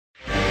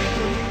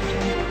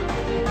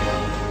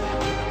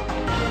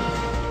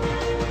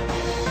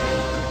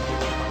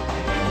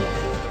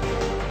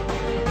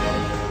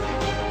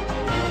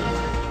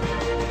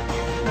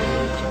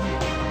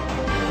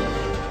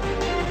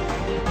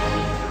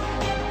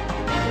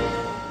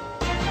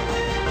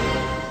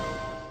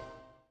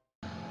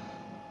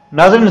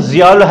नाज़रीन,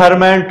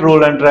 ज़ियाल-उल-हरम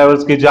tour and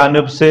travels की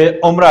जानिब से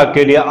उम्रा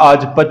के लिए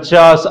आज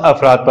 50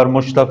 अफराद पर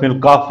मुश्तमिल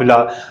काफिला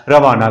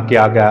रवाना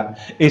किया गया।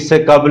 इससे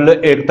कबल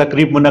एक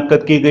तकरीब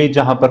मुनक्कद की गई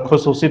जहां पर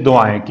खुसूसी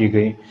दुआएं की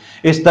गई।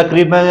 इस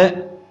तकरीब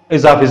में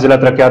इजाफी जिला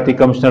तरक्याती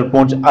कमिश्नर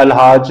पूंछ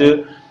अलहाज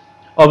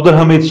अब्दुल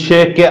हमीद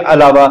शेख के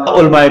अलावा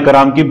उलमाए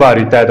कराम की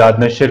भारी तादाद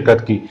ने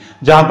शिरकत की,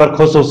 जहां पर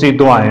खुसूसी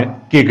दुआएं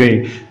की गई।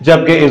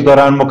 जबकि इस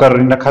दौरान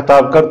मुकर्रिर ने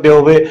खताब करते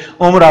हुए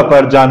उम्रा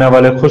पर जाने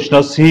वाले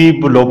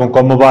खुशनसीब लोगों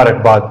को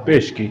मुबारकबाद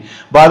पेश की।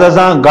 बाद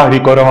अज़ां गाड़ी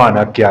को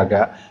रवाना किया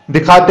गया।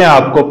 दिखाते हैं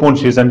आपको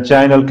पूंछ विजन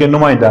चैनल के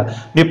नुमाइंदा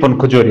निपुण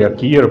खजूरिया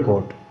की ये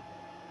रिपोर्ट।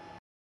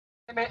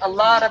 में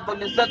अल्लाह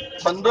रब्बुल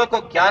इज्जत बंदों को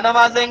क्या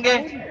नवाजेंगे।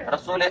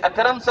 रसूल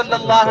अकरम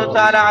सल्लल्लाहु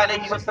तआला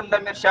अलैहि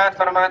वसल्लम इरशाद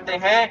फरमाते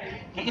हैं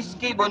कि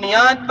इसकी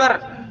बुनियाद पर,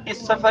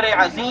 इस सफर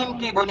अजीम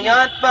की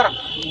बुनियाद पर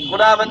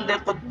खुदावंद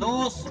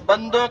कुद्दूस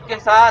बंदों के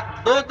साथ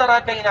दो तरह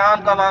के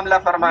इनाम का मामला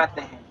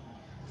फरमाते हैं।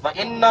 व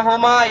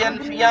इन्नहुमा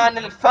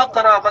यनफियानिल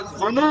फ़क्र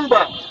वज़्ज़ुनूब,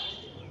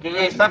 कि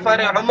ये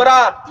सफर उम्रा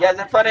या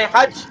सफर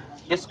हज,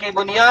 इसकी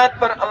बुनियाद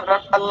पर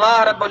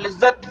अल्लाह रब्बुल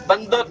इज्जत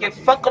बंदों के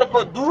फक्र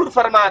को दूर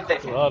फरमाते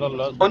हैं,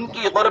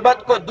 उनकी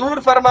गुर्बत को दूर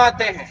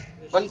फरमाते हैं,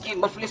 उनकी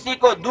मुफलिसी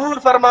को दूर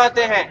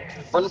फरमाते हैं,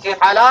 उनके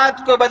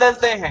हालात को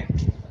बदलते हैं।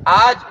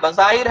 आज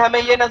बज़ाहिर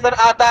हमें ये नजर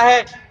आता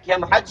है कि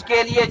हम हज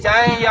के लिए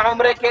जाएं या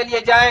उम्रे के लिए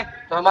जाएं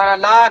तो हमारा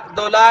लाख,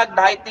 2 लाख,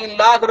 2.5-3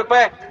 लाख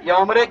रुपए, या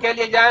उम्रे के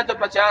लिए जाएं तो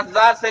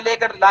 50,000 से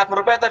लेकर लाख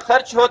रुपए तक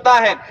खर्च होता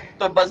है।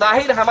 तो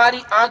बज़ाहिर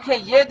हमारी आंखें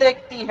ये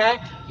देखती हैं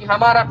कि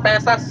हमारा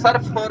पैसा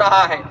सर्फ हो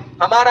रहा है,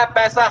 हमारा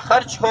पैसा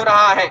खर्च हो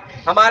रहा है,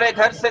 हमारे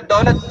घर से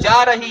दौलत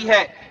जा रही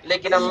है।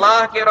 लेकिन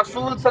अल्लाह के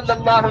रसूल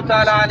सल्लल्लाहु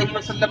तआला अलैहि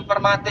वसल्लम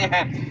फरमाते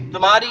हैं,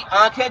 तुम्हारी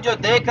आंखें जो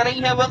देख रही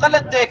हैं वो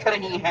गलत देख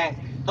रही हैं।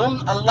 तुम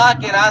अल्लाह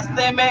के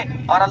रास्ते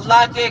में और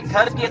अल्लाह के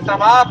घर के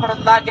तवाफ और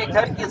अल्लाह के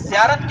घर की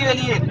ज़ियारत के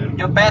लिए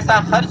जो पैसा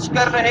खर्च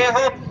कर रहे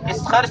हो,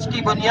 इस खर्च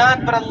की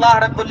बुनियाद पर अल्लाह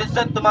रब्बुल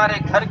इज्जत तुम्हारे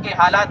घर के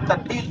हालात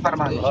तब्दील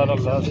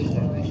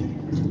फरमाएंगे।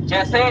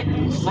 जैसे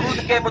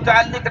सूद के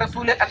मुताल्लिक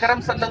रसूल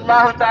अकरम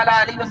सल्लल्लाहु तआला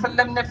अलैहि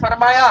वसल्लम ने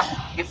फरमाया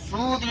कि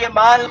सूद ये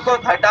माल को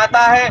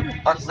घटाता है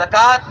और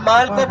ज़कात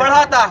माल को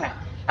बढ़ाता है।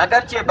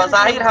 अगरचे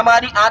बज़ाहिर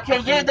हमारी आंखें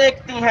ये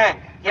देखती हैं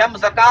कि हम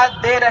ज़कात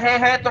दे रहे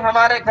हैं तो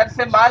हमारे घर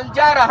से माल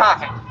जा रहा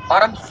है,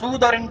 और हम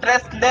सूद और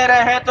इंटरेस्ट ले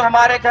रहे हैं तो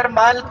हमारे घर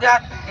माल का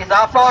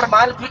इजाफा और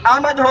माल की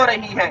आमद हो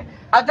रही है।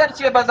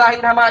 अगरचे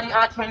बज़ाहिर हमारी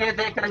आंखें ये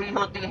देख रही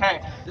होती हैं,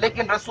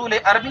 लेकिन रसूल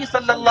अरबी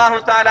सल्लल्लाहु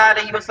तआला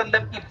अलैहि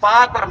वसल्लम की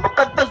पाक और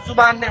मुक़द्दस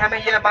जुबान ने हमें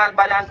यह बात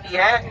बयान की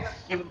है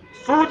कि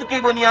सूद की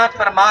बुनियाद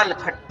पर माल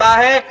घटता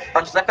है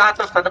और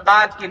ज़कात और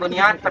सदक़ात की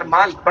बुनियाद पर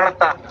माल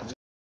बढ़ता है।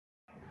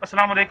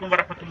 अस्सलाम वालेकुम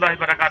वरहमतुल्लाहि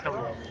वबरकातुहू।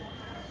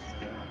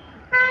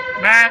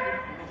 मैं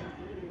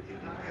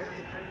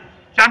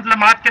चंद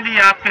लम्हात के लिए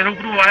आपके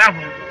रूबरू आया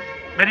हूँ।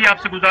 मेरी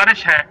आपसे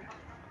गुजारिश है,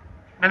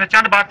 मैंने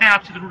चंद बातें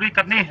आपसे जरूरी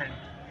करनी है।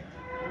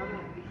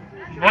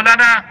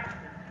 मौलाना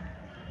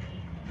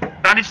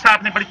दानिश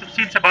साहब ने बड़ी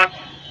तफसील से बात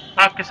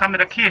आपके सामने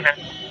रखी है।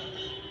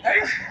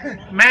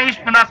 मैं इस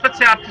मुनासबत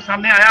से आपके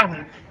सामने आया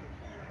हूँ,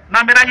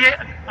 ना मेरा ये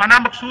आना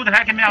मकसूद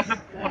है कि मैं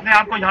अपने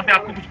आप को यहाँ पे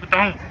आपको कुछ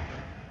बताऊँ।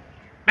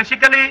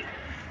 बेसिकली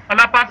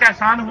अल्लाह पाक का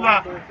एहसान हुआ,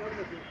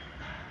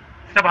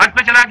 जब हज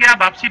पे चला गया,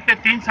 वापसी पे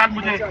 3 साल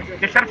मुझे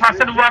ये शर्फ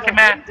हासिल हुआ कि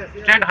मैं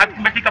स्टेट हज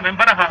कमेटी का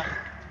मेंबर रहा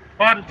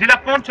और जिला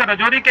पूंछ और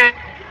राजौरी के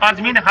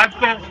आज़मीन हज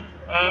को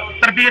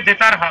तरबियत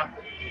देता रहा।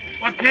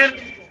 और फिर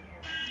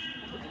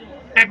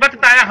एक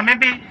वक्त आया, हमें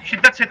भी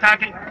शिद्दत से था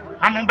कि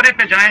हम उम्रे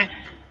पे जाएं।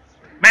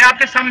 मैं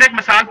आपके सामने एक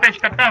मिसाल पेश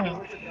करता हूँ।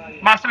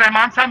 मास्टर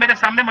रहमान साहब मेरे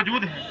सामने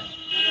मौजूद हैं।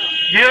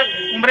 ये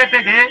उम्रे पे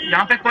गए,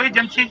 यहाँ पे कोई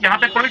एजेंसी, यहाँ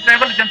पे कोई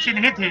ट्रैवल एजेंसी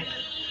नहीं थी,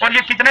 और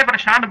ये कितने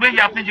परेशान हुए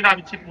ये अपनी जगह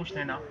से पूछ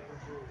लेना।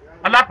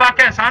 अल्लाह पाक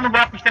का एहसान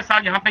हुआ, पिछले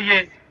साल यहाँ पे ये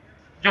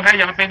जो है,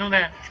 यहाँ पे इन्होंने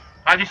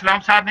हाजी इस्लाम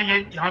साहब ने ये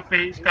यहाँ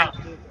पे इसका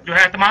जो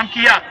है एहतमाम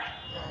किया।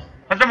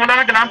 हज़रत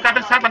मौलाना गुलाम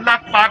कादिर साहब, अल्लाह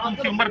पाक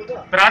उनकी उम्र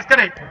दराज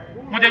करे,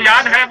 मुझे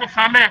याद है वो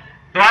सामने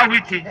दुआ हुई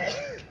थी,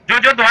 जो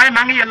जो दुआएं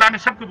मांगी अल्लाह ने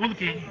सब कबूल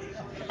की।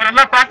 और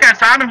अल्लाह पाक का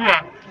एहसान हुआ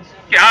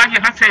कि आज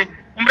यहाँ से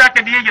उम्रा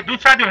के लिए ये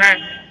दूसरा जो है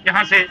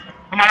यहाँ से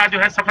हमारा जो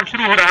है सफर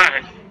शुरू हो रहा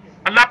है।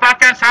 अल्लाह पाक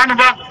का एहसान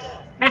हुआ,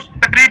 उस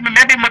तकरीब में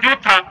मैं भी मौजूद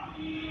था।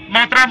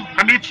 मोहतरम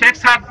हमीद शेख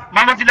साहब,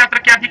 मामला जिला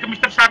तरक्याती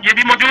कमिश्नर साहब, ये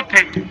भी मौजूद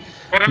थे।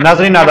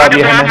 नाज़रीन आदाब,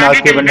 ये है महनाज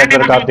के बनने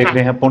पर आप देख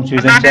रहे हैं पूंछ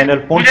विजन चैनल।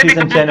 पूंछ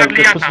विजन चैनल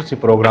के खुसूसी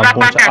प्रोग्राम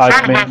पूंछ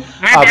आज में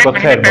आपका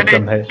खैर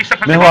मकदम है।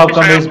 मैं हूँ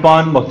आपका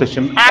मेजबान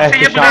मुख्तशिम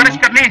एहतशाम।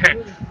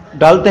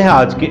 डालते हैं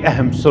आज की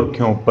अहम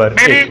सुर्खियों पर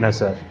एक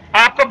नजर।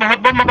 आपको बहुत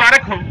बहुत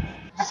मुबारक हो,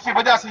 जिसकी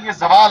वजह से ये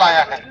ज़वाल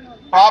आया है।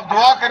 तो आप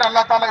दुआ करें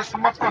अल्लाह ताला इस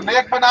उम्मत को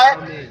नेक बनाए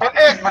और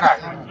एक बनाए।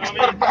 इस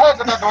पर बहुत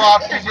ज्यादा दुआ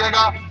आप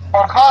कीजिएगा,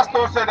 और खास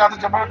तौर से रियासत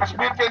जम्मू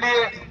कश्मीर के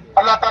लिए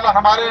अल्लाह ताला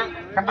हमारे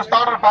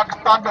हिंदुस्तान और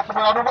पाकिस्तान के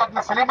हुक्मरानों को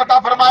अपना सलीम अता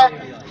फरमाए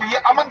कि ये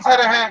अमन से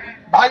रहें,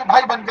 भाई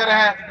भाई बन के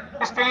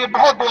रहें। इसके लिए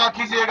बहुत दुआ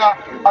कीजिएगा,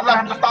 अल्लाह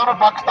हिंदुस्तान और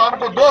पाकिस्तान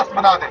को दोस्त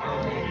बना दे,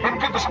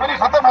 इनकी दुश्मनी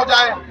खत्म हो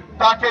जाए,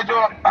 ताकि जो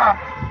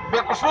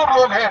बेकसूर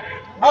लोग हैं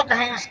वो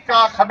कहीं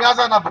इसका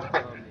खमियाजा ना भुगते।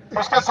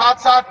 उसके साथ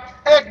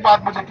साथ एक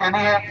बात मुझे कहनी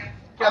है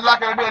कि अल्लाह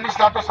के नबी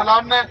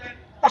अलैहिस्सलाम ने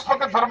उस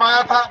वक्त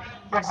फरमाया था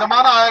कि एक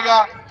जमाना आएगा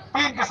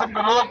 3 किस्म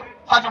के लोग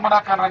हज उमरा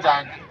करने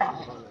जाएंगे।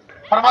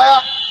 फरमाया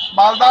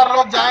मालदार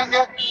लोग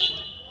जाएंगे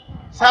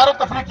सैर व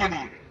तफरीह के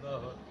लिए,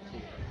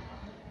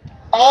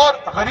 और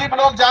गरीब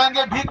लोग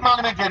जाएंगे भीख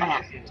मांगने के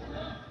लिए,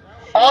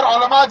 और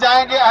उलमा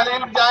जाएंगे, अहले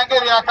इल्म जाएंगे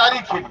रियाकारी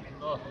के लिए।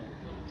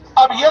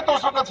 अब ये तो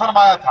उस वक्त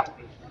फरमाया था,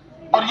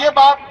 और ये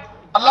बात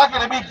अल्लाह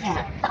के नबी की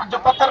है जो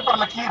पत्थर पर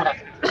लकीर है,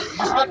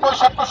 जिसमें कोई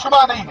शक व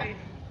शुबा नहीं है।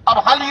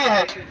 अब हल ये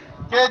है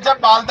कि जब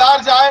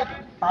मालदार जाए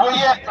वो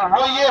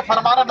ये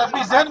फरमाना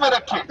नबी जहन में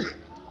रखे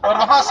और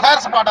वहां सैर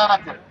सपाटा ना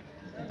करे,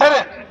 डरे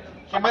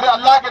कि मेरे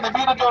अल्लाह के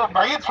नबी ने जो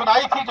वईद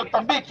सुनाई थी, जो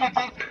तंबीह की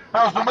थी,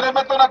 मैं उस जुमरे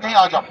में तो ना कहीं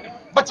आ जाऊं,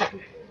 बचे।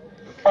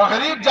 और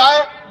गरीब जाए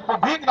वो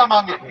भीख ना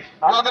मांगे।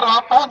 वो अगर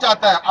वहां पहुंच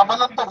जाता है,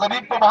 अमलन तो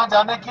गरीब को वहां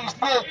जाने की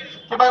इसलिए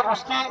कि भाई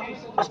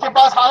उसके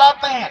पास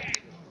हालात नहीं है,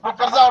 वो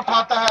कर्जा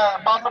उठाता है,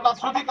 बाद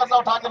सूदी कर्जा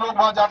उठा के लोग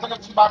वहां जाते हैं,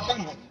 अच्छी बात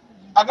नहीं है।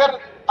 अगर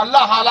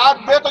अल्लाह हालात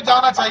दे तो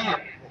जाना चाहिए,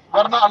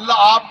 वरना अल्लाह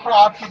आपको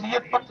आपकी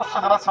नीयत पर तो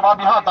सजरा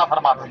सवाब यहाँ अता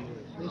फरमा दे।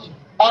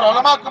 और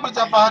उलमा को भी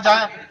जब वहां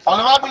जाए,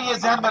 उलमा भी ये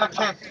ज़हन में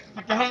रखे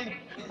कि कहीं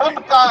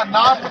उनका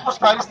नाम भी कुछ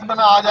फहरिस्त में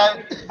ना आ जाए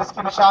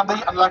जिसकी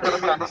निशानदेही अल्लाह के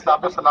नबी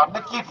अलैहिस्सलाम ने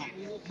की थी।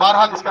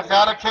 बहरहाल इसका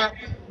ख्याल रखे।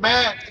 मैं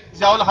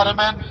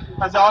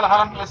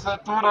ज़ियाउल-हरम इस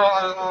टूर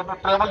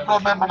ट्रेवल को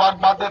मैं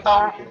मुबारकबाद देता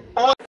हूँ।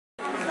 और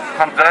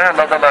हम जाए,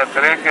 अल्लाह ताला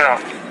करे कि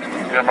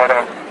ये हमारा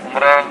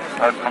उम्रा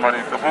आज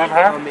हमारी कबूल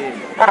हो,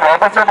 और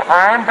वापस जब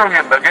आए तो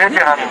ये लगे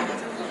कि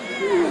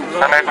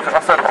हमें कुछ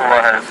असर हुआ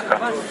है इसका।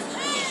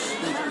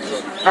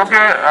 क्योंकि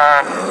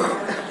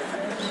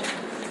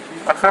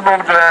अक्सर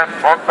लोग जो है,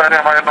 बहुत पहले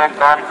हमारे लोग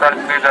काम काज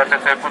ले जाते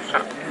थे, कुछ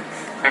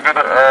दिगर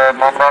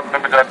मामलात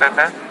में भी जाते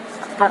थे,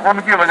 तो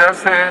उनकी वजह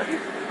से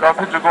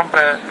काफ़ी जगहों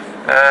पे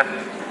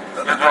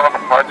ये जो अब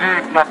हाजी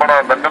इतना बड़ा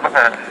लक़ब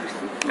है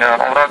या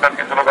उम्रा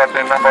करके जो लोग आते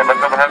हैं, इतना बड़ा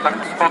लक़ब है, तो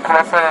इसको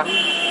थोड़ा सा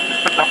इस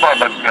पर धब्बा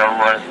लग गया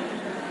हुआ है।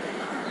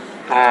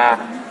 तो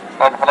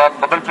अब हालात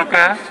बदल चुके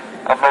हैं,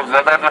 अब लोग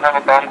ज़्यादा जो है वो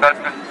काम काज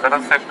की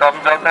तरफ से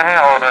कम जाते हैं,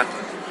 और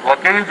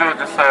वाकई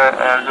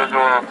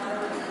जो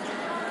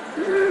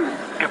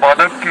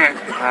इबादत की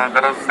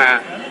गरज से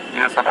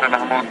ये सफ़र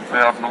महमूद पे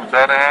आप लोग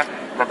जा रहे हैं,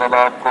 अल्लाह ताला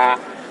आपको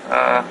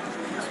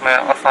इसमें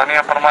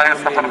आसानियाँ फरमाए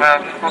इस सफ़र में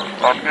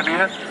आपके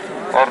लिए।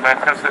 और मैं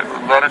फिर से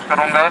गुजारिश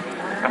करूँगा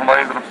कि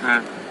हमारी तरफ से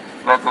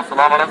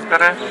सलाम अर्ज़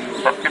करें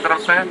सबकी तरफ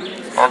से,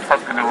 और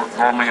सब के लिए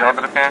दुआ में याद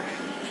रखें,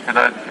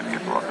 हिदायत के लिए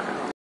दुआ करें।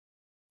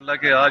 अल्लाह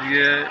के आज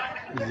ये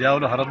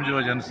ज़ियाउल-हरम जो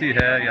एजेंसी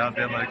है यहाँ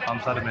पे हमारे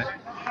खामसार में,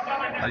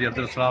 हाजी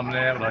अब्दुल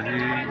ने और हाजी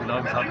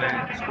गुलाम साहब ने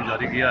इसको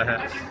जारी किया है,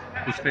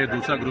 उस पर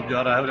दूसरा ग्रुप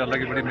जा रहा है। और अल्लाह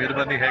की बड़ी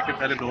मेहरबानी है कि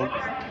पहले लोग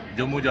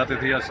जम्मू जाते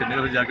थे या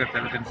श्रीनगर जाकर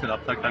टेलीफोन से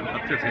रब्ता कायम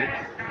करते थे,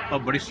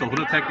 अब बड़ी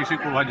सहूलत है, किसी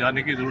को वहाँ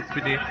जाने की ज़रूरत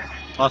भी नहीं।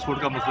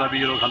 पासपोर्ट का मसला भी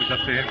ये लोग हल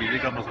करते हैं, वीज़े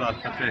का मसला हल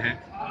करते हैं,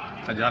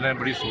 जाने में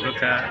बड़ी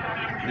सहूलत है,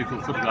 बड़ी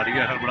खूबसूरत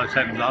गाड़ियाँ हैं, बड़ा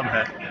अच्छा इंतज़ाम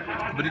है।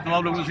 मेरी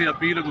तमाम लोगों से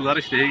अपील और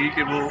गुजारिश रहेगी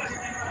कि वो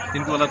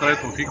जिनको अल्लाह ताला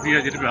तौफीक दी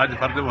है, जिन पर हज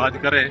फर्ज वो हज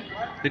करे।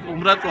 लेकिन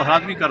उम्रा तो हर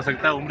आदमी कर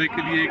सकता है, उम्रे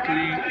के लिए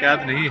कोई कैद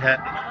नहीं है।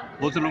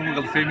 बहुत से लोगों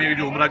को गलतफहमी है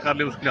कि जो उम्रा कर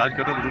ले उसके लिए हज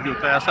करना जरूरी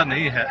होता है, ऐसा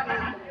नहीं है।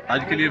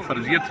 हज के लिए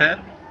फर्जियत है,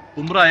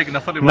 उम्रा एक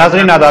नफल।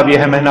 नाज़रीन आदाब, ये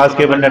है महनाज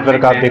केबल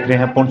नेटवर्क, आप देख रहे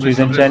हैं पूंछ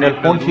विजन चैनल।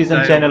 पूंछ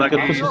विजन चैनल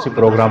के खुसूसी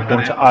प्रोग्राम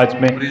पूंछ आज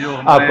में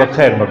आपका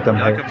खैर मकदम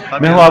है।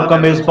 मैं हूं आपका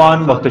मेजबान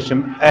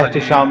मुख्तशिम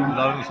एहतशाम।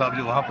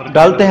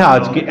 डालते हैं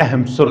आज की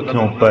अहम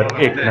सुर्खियों पर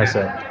एक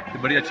नजर।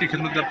 बड़ी अच्छी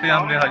खिदमत करते हैं।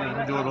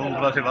 हमने जो लोग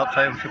उम्रा से वापस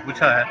आए उनसे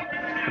पूछा है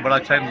कि बड़ा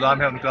अच्छा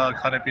इंतज़ाम है उनका,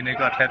 खाने पीने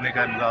का, ठहरने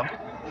का इंतज़ाम।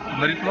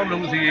 मेरी तमाम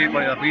लोगों से ये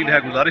अपील है,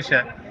 गुजारिश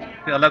है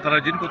कि अल्लाह ताला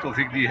जिनको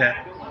तौफीक दी है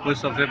वो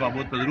इस सफ़र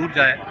महमूद पर ज़रूर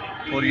जाएँ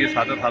और ये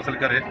सादत हासिल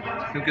करें,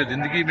 क्योंकि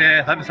ज़िंदगी में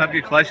हर इंसान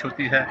की ख्वाहिश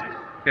होती है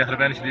कि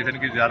हरमैन शरीफैन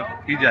की ज़ियारत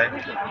की जाए।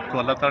 तो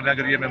अल्लाह ताला ने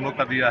अगर ये हमें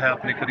मौका दिया है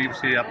अपने करीब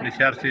से, अपने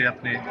शहर से,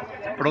 अपने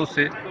पड़ोस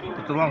से, तो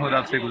तमाम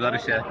हज़रात से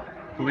गुजारिश है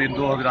तो इन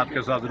दो हज़रात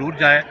के साथ ज़रूर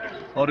जाएँ।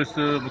 और इस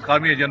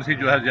मुकामी एजेंसी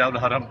जो है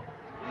ज़ियाउल-हरम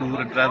टूर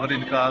एंड ट्रैवल,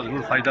 इनका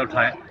ज़रूर फ़ायदा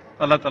उठाएँ।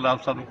 अल्लाह ताला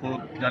आप सबको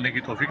जाने की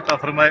तौफीक अता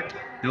फरमाए।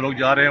 जो लोग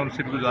जा रहे हैं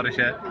उनसे भी गुजारिश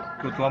है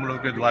कि वो तमाम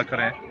लोगों के दुआ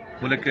करें,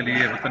 मुल्क के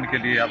लिए, वतन के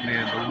लिए, अपने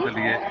लोगों के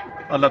लिए।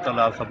 अल्लाह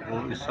ताला आप सबको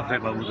इस सफ़र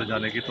महमूद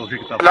जाने की तौफीक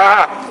अता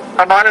फरमाए।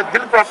 हमारे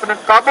दिल को अपने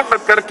काबू में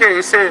करके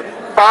इसे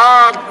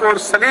पाक और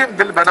सलीम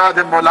दिल बना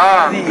दे मौला,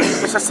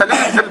 इसे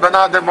सलीम दिल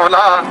बना दे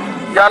मौला।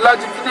 या अल्लाह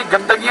जितनी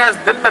गंदगियां इस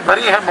दिल में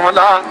भरी है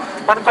मौला,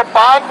 उनको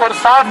पाक और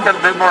साफ कर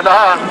दे मौला।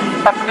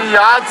 अपनी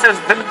याद से इस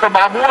दिल को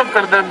मामूर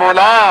कर दे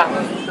मौला,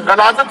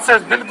 गलाजत से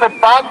इस दिल को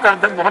पाक कर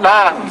दे मौला।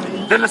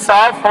 दिल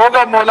साफ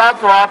होगा मौला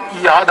तो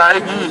आपकी याद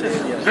आएगी,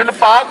 दिल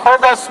पाक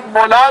होगा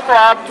मौला तो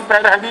आपकी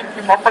प्यारे हबीब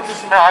की मोहब्बत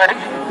इसमें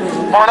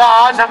आएगी। मौला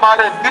आज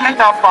हमारे दिल ही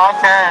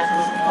नापाक है,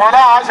 मौला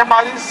आज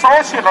हमारी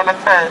सोच ही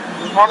गलत है,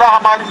 मौला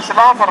हमारी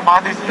इस्लाह फरमा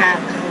दीजिए।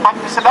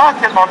 हम इस्लाह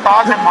के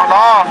मोहताज हैं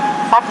मौला,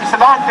 हम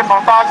इस्लाह के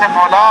मोहताज हैं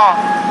मौला,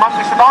 हम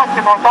इस्लाह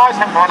के मोहताज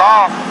हैं मौला।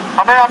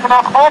 हमें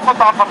अपना खौफ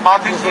अता फरमा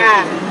दीजिए,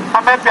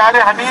 हमें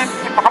प्यारे हबीब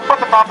की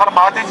मोहब्बत अता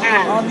फरमा दीजिए,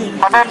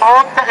 हमें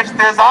मौत का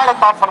इस्तेज़ार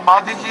अता फरमा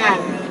दीजिए,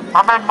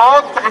 हमें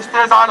मौत का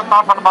इस्तेज़ार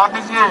अता फरमा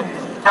दीजिए।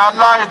 کہ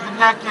اللہ اس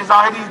دنیا کی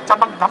ظاہری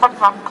چمک دھمک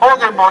میں ہم کھو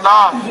گئے مولا،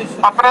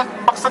 اپنے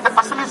مقصد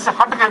اصلی سے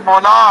ہٹ گئے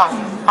مولا،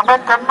 ہمیں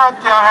کرنا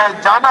کیا ہے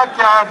جانا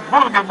کیا ہے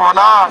بھول گئے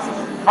مولا۔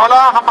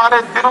 مولا ہمارے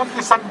دلوں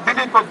کی سنگ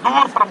دلی کو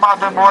دور فرما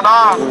دے مولا،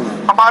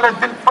 ہمارے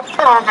دل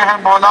پتھر ہو گئے ہیں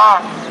مولا،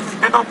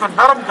 دلوں کو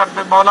نرم کر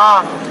دے مولا،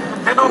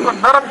 دلوں کو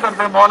نرم کر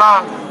دے مولا۔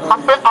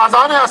 ہم پہ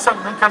آذانیں اثر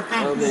نہیں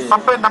کرتی، ہم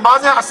پہ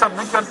نمازیں اثر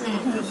نہیں کرتی،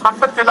 ہم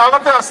پہ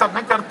تلاوتیں اثر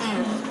نہیں کرتی،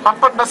 ہم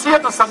پر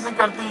نصیحت اثر نہیں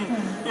کرتی،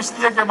 اس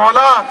لیے کہ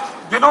مولا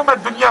دلوں میں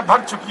دنیا بھر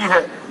چکی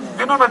ہے،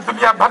 دلوں میں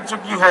دنیا بھر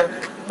چکی ہے۔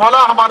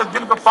 مولا ہمارے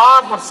دل کو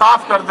پاک اور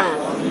صاف کر دے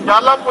یا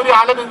اللہ، پوری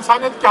عالم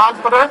انسانیت کے حال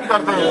پر رحم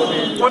کر دے،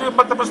 پوری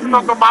امت مسلمہ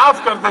کو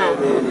معاف کر دے،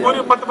 پوری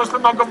امت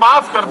مسلمہ کو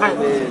معاف کر دے،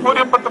 پوری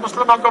امت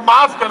مسلمہ کو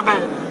معاف کر دے،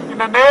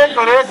 انہیں نیک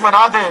اور ایک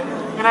بنا دے،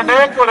 انہیں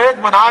نیک اور ایک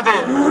بنا دے،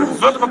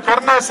 ظلم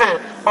کرنے سے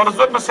اور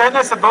ظلم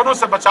سہنے سے دونوں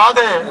سے بچا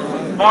دے۔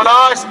 مولا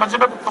اس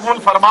مجمع کو قبول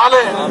فرما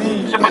لے،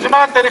 یہ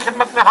مجمع تیری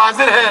خدمت میں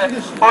حاضر ہے،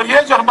 اور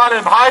یہ جو ہمارے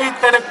بھائی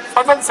تیرے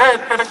فضل سے،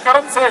 تیرے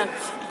کرم سے،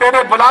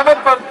 تیرے بلانے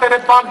پر تیرے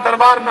پاک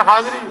دربار میں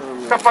حاضری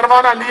کا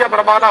پروانہ لیا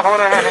روانہ ہو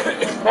رہے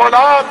ہیں،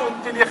 مولا تو ان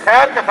کے لیے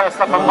خیر کا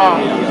فیصلہ فرما،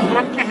 تو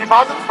ان کی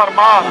حفاظت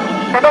فرما،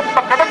 قدم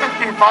پہ قدم ان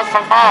کی حفاظت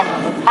فرما،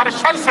 ہر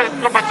شر سے ان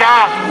کو بچا،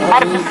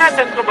 ہر فتنے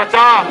سے ان کو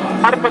بچا،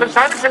 ہر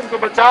پریشانی سے ان کو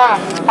بچا،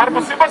 ہر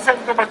مصیبت سے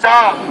ان کو بچا،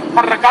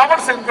 ہر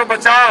رکاوٹ سے ان کو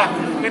بچا،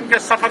 ان کے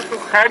سفر کو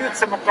خیریت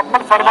سے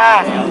مکمل فرما،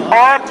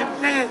 اور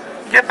جتنی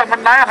یہ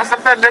تمنائیں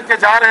حسرتیں لے کے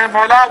جا رہے ہیں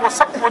مولا وہ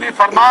سب پوری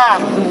فرما،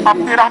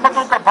 اپنی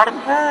رحمتوں کا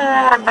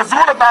بھرپور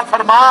نزول عطا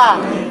فرما،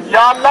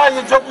 یا اللہ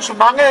یہ جو کچھ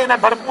مانگے انہیں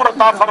بھرپور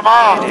عطا فرما،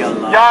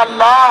 یا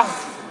اللہ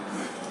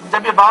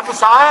جب یہ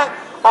واپس آئیں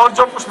اور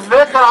جو کچھ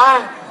لے کر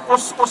آئیں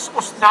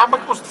اس نعمت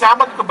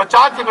کو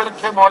بچا کے بھی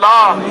رکھے مولا۔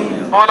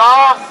 مولا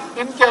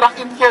ان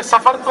کے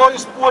سفر کو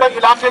اس پورے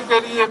علاقے کے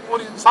لیے،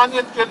 پوری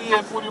انسانیت کے لیے،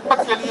 پوری امت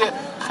کے لیے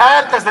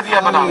خیر کا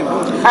ذریعہ بنا،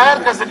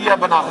 خیر کا ذریعہ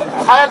بنا،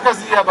 خیر کا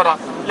ذریعہ بنا۔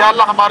 یا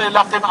اللہ ہمارے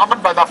علاقے میں امن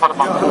پیدا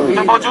فرما،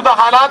 جو موجودہ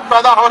حالات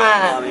پیدا ہو رہے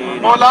ہیں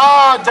مولا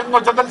جنگ و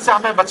جدل سے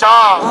ہمیں بچا،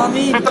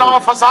 فتنہ و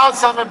فساد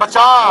سے ہمیں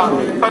بچا،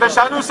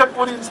 پریشانیوں سے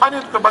پوری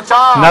انسانیت کو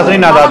بچا۔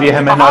 ناظرین آداب، یہ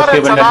ہے مہناز کے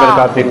ون نیٹ ورک،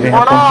 آپ دیکھ رہے ہیں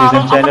پونچھ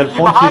سیزن چینل،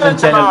 پونچھ سیزن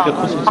چینل کے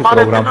خصوصی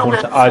پروگرام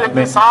پونچھ آج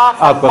میں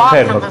آپ کا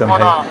خیر مقدم ہے۔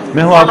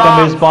 میں ہوں آپ کا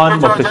میزبان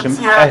محتشم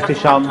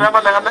احتشام۔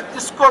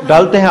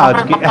 ڈالتے ہیں آج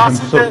کی اہم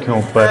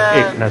سرخیوں پر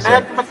ایک نظر۔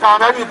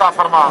 کامیابی عطا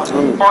فرما،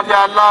 اور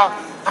یا اللہ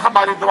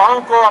ہماری دعاؤں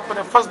کو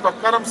اپنے فضل و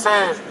کرم سے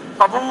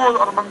قبول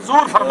اور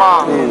منظور فرما۔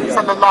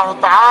 صلی اللہ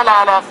تعالی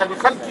علی خیر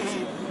خلقہ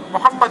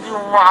محمد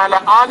وعلی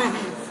آلہ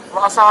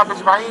واصحابہ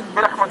اجمعین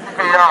برحمتک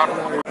یا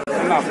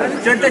ارحم۔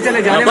 چلتے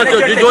چلے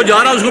جانے جو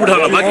جانا اس کو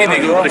بٹھانا، باقی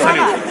نہیں پریشانی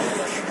ہوتی۔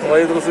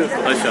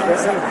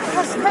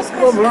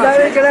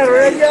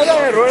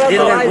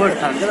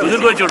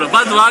 بزرگ کو چھوڑو،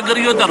 بس دعا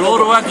کریو تو رو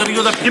روا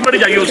کریو تو چمٹ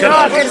جائیے اسے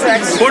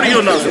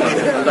چھوڑیو نہ اسے۔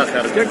 اللہ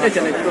خیر چلتے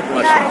چلے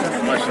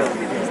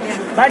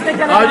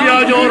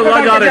آج اور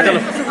وہاں جا رہے، چلو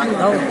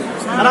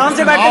آرام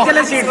سے بیٹھے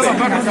چلے سیٹ پہ۔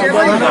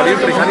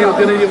 پریشانی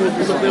ہوتی نہیں،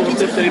 وہ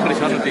تیری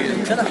پریشانی ہوتی ہے۔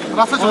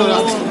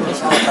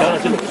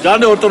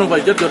 جانے عورتوں نے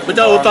بھائی جب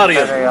بچہ ہوتا رہی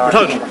ہے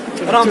اٹھا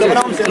دو آرام سے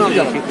آرام سے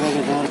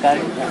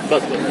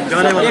بس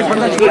جانے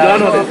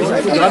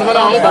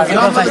والا ہو باقی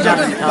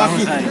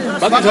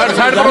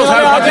سائڈ کرو،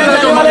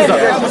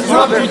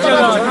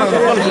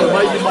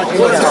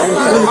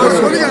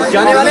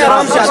 جانے والے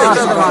آرام سے آتے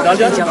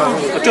ہیں۔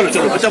 چلو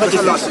چلو بچہ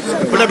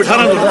بڑا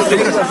بٹھانا دو،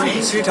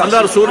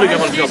 اللہ رسول لے کے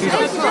عمل کیا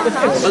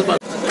بس بس۔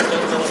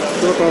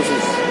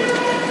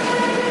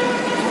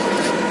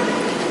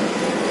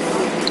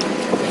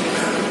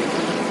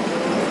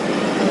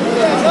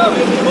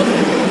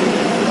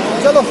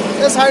 چلو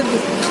یہ سائڈ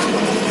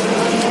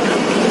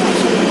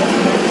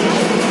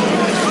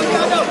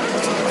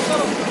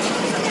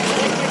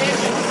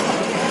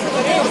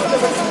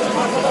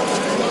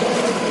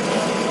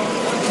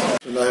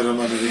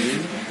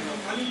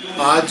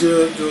آج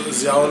جو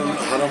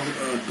ضیاء-ال-حرم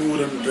ٹور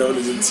اینڈ ٹریول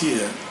ایجنسی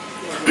ہے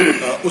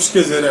اس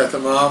کے زیر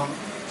اہتمام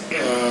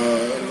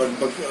لگ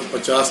بھگ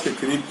 50 کے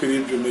قریب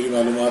جو میری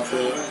معلومات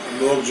ہے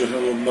لوگ جو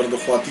ہیں وہ مرد و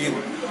خواتین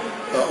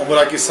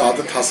عمرہ کی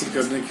سعادت حاصل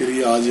کرنے کے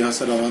لیے آج یہاں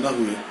سے روانہ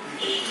ہوئے،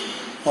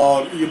 اور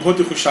یہ بہت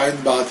ہی خوش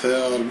آئند بات ہے،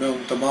 اور میں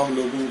ان تمام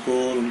لوگوں کو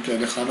اور ان کے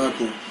اہل خانہ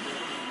کو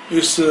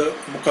اس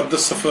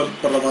مقدس سفر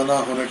پر روانہ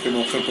ہونے کے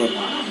موقع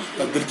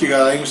پر دل کی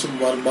گہرائیوں سے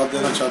مبارکباد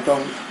دینا چاہتا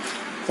ہوں،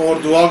 اور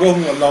دعا گو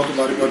ہوں اللہ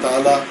تبارک و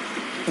تعالیٰ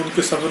ان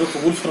کے سفر کو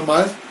قبول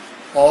فرمائے،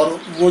 اور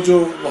وہ جو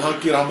وہاں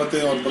کی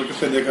رحمتیں اور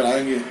برکتیں لے کر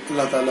آئیں گے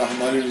اللہ تعالیٰ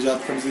ہماری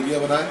نجات کا ذریعہ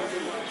بنائے۔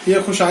 یہ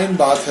خوش آئند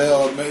بات ہے،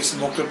 اور میں اس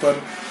موقع پر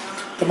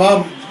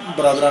تمام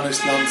برادران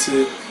اسلام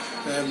سے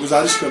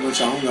گزارش کرنا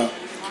چاہوں گا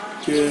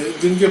کہ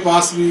جن کے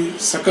پاس بھی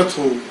سکت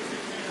ہو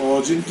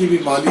اور جن کی بھی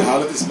مالی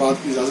حالت اس بات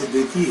کی اجازت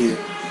دیتی ہے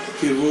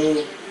کہ وہ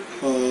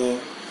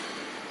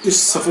اس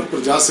سفر پر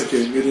جا سکے،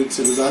 میری ان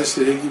سے گزارش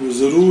رہے گی وہ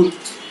ضرور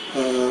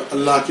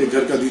اللہ کے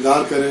گھر کا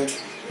دیدار کریں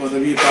اور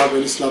نبی پاک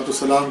علیہ الصلوۃ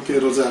والسلام کے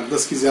روضہ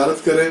اقدس کی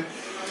زیارت کریں،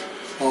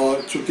 اور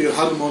چونکہ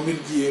ہر مومن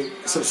کی ایک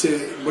سب سے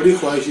بڑی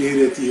خواہش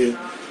یہی رہتی ہے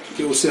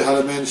کہ اسے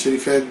حرمین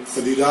شریفین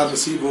کا دیدار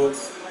نصیب ہو،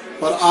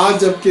 और आज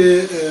जबकि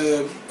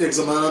एक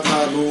ज़माना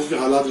था लोगों के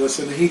हालात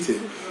वैसे नहीं थे,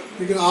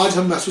 लेकिन आज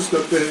हम महसूस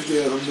करते हैं कि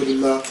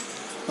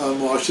अल्हम्दुलिल्लाह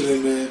मुआशरे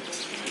में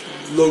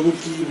लोगों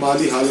की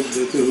माली हालत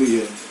बेहतर हुई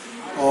है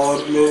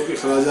और लोगों के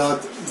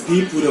अखराजात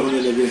भी पूरे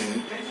होने लगे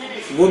हैं।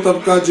 वो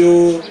तबका जो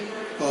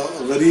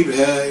गरीब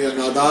है या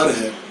नादार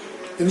है,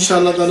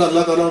 इंशाअल्लाह ताला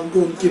अल्लाह ताला उनको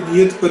उनकी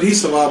नीयत पर ही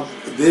सवाब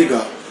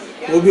देगा।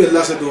 वो भी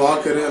अल्लाह से दुआ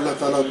करें, अल्लाह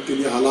ताला उनके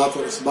लिए हालात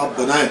और असबाब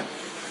बनाए।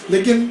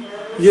 लेकिन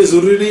ये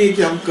ज़रूरी नहीं है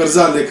कि हम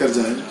कर्जा लेकर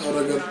जाएं। और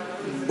अगर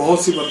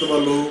बहुत सी मरतबा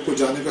लोगों को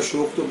जाने का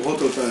शौक़ तो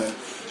बहुत होता है,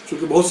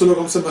 क्योंकि बहुत से लोग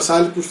हमसे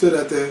मसाइल पूछते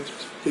रहते हैं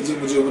कि जी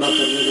मुझे उम्रा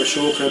करने का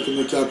शौक़ है तो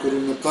मैं क्या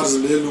करूँ, मैं कर्ज़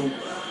ले लूँ,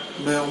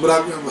 मैं उम्रा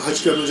हज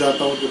करने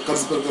जाता हूँ तो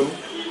कर्ज़ पर करूँ।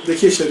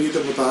 देखिए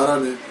शरीयत मुताहरा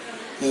ने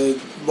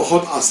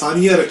बहुत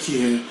आसानियाँ रखी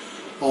हैं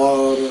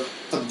और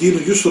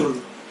अद्दीन युस्र,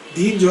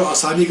 दीन जो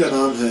आसानी का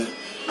नाम है।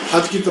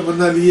 हज की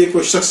तमन्ना लिए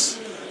कोई शख्स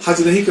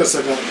हज नहीं कर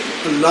सका,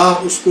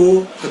 अल्लाह उसको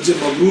हज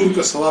मबरूर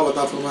का सवाब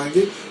अता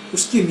फरमाएंगे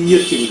उसकी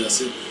नीयत की वजह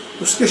से,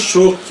 उसके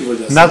शौक की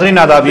वजह से। नाज़रीन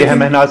आदाब, ये है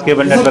महनाज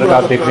केबल नेटवर्क,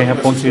 आप देख रहे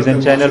हैं पूंछ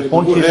विजन चैनल।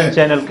 पूंछ विजन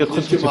चैनल के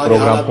खुसूसी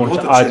प्रोग्राम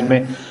पूंछ आज में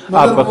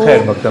आपका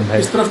खैर मकदम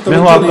है। मैं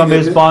हूँ आपका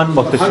मेज़बान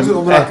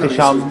मुख्तशिम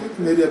एहतिशाम।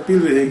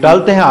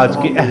 डालते हैं आज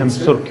की अहम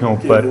सुर्खियों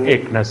पर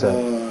एक नज़र।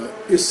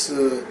 इस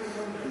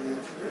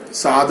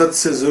सआदत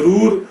से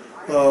ज़रूर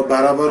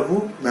बराबर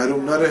हूँ,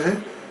 महरूम न रहें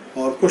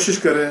और कोशिश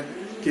करें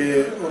कि,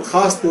 और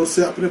ख़ास तौर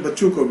से अपने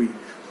बच्चों को भी,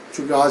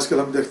 चूँकि आजकल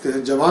हम देखते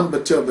हैं जवान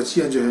बच्चे और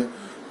बच्चियाँ जो हैं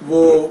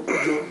वो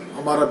जो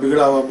हमारा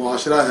बिगड़ा हुआ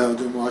मुआशरा है और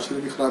जो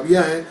मुआशरे की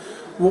खराबियाँ हैं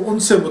वो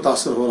उनसे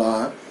मुतासर हो रहा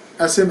है।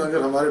 ऐसे में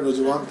अगर हमारे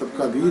नौजवान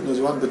तबका भी,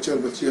 नौजवान बच्चे और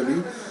बच्चियाँ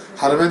भी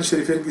हरमैन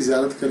शरीफैन की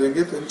ज़ियारत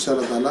करेंगे तो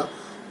इंशाअल्लाह ताला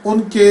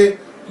उनके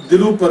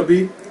दिलों पर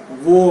भी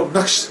वो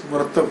नक्श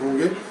मुरतब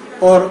होंगे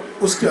और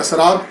उसके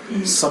असरात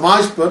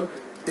समाज पर,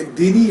 एक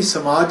दीनी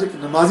समाज, एक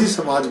नमाजी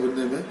समाज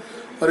बनने में,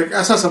 और एक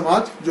ऐसा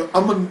समाज जो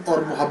अमन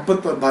और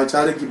मोहब्बत और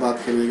भाईचारे की बात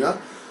करेगा,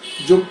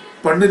 जो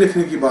पढ़ने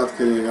लिखने की बात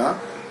करेगा,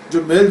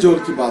 जो मेल जोल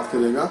की बात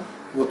करेगा,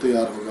 वो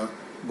तैयार होगा।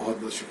 बहुत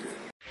बहुत शुक्रिया।